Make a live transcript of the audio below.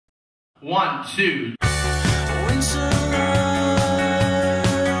1, 2.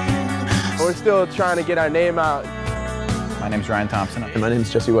 We're still trying to get our name out. My name's Ryan Thompson. And my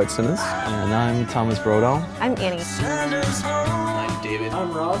name's Jesse White Simmons. And I'm Thomas Brodo. I'm Annie. I'm David.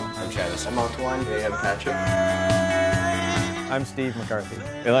 I'm Rob. I'm Travis. I'm Antoine. Hey, I'm Patrick. I'm Steve McCarthy.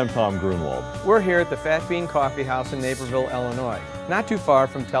 And I'm Tom Grunwald. We're here at the Fat Bean Coffee House in Naperville, Illinois, not too far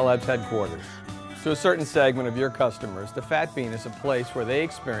from Tellabs headquarters. To a certain segment of your customers, the Fat Bean is a place where they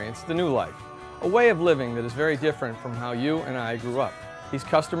experience the new life, a way of living that is very different from how you and I grew up. These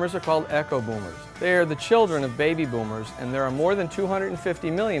customers are called Echo Boomers. They are the children of baby boomers, and there are more than 250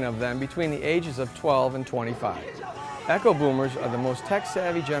 million of them between the ages of 12 and 25. Echo Boomers are the most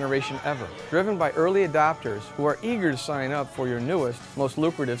tech-savvy generation ever, driven by early adopters who are eager to sign up for your newest, most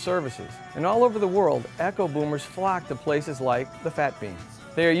lucrative services. And all over the world, Echo Boomers flock to places like the Fat Bean.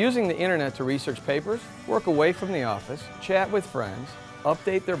 They are using the internet to research papers, work away from the office, chat with friends,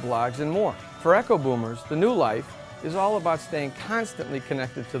 update their blogs, and more. For Echo Boomers, the new life is all about staying constantly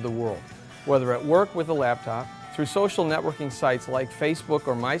connected to the world, whether at work with a laptop, through social networking sites like Facebook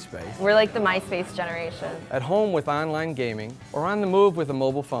or MySpace. We're like the MySpace generation. At home with online gaming, or on the move with a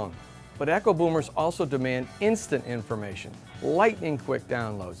mobile phone. But Echo Boomers also demand instant information, lightning-quick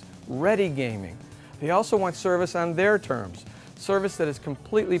downloads, ready gaming. They also want service on their terms, service that is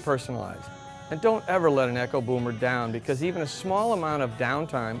completely personalized. And don't ever let an Echo Boomer down, because even a small amount of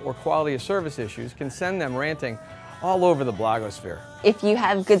downtime or quality of service issues can send them ranting all over the blogosphere. If you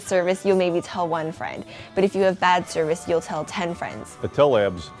have good service, you'll maybe tell one friend. But if you have bad service, you'll tell 10 friends. At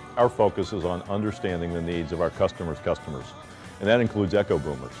Tellabs, our focus is on understanding the needs of our customers' customers, and that includes Echo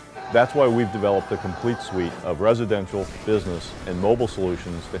Boomers. That's why we've developed a complete suite of residential, business, and mobile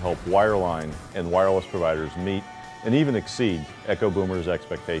solutions to help wireline and wireless providers meet and even exceed Echo Boomers'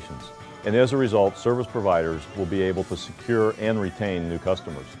 expectations. And as a result, service providers will be able to secure and retain new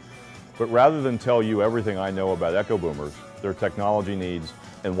customers. But rather than tell you everything I know about Echo Boomers, their technology needs,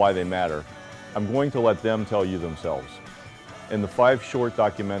 and why they matter, I'm going to let them tell you themselves. In the 5 short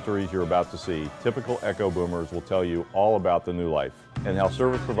documentaries you're about to see, typical Echo Boomers will tell you all about the new life and how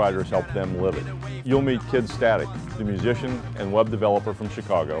service providers help them live it. You'll meet Kid Static, the musician and web developer from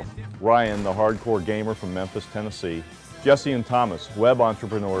Chicago, Ryan, the hardcore gamer from Memphis, Tennessee, Jesse and Thomas, web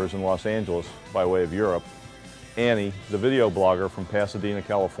entrepreneurs in Los Angeles by way of Europe, Annie, the video blogger from Pasadena,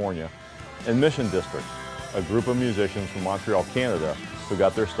 California, and Mission District, a group of musicians from Montreal, Canada, who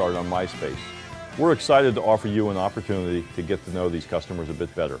got their start on MySpace. We're excited to offer you an opportunity to get to know these customers a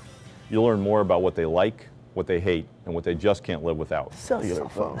bit better. You'll learn more about what they like, what they hate, and what they just can't live without. Cellular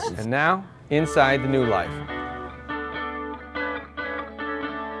phones. And now, inside the new life.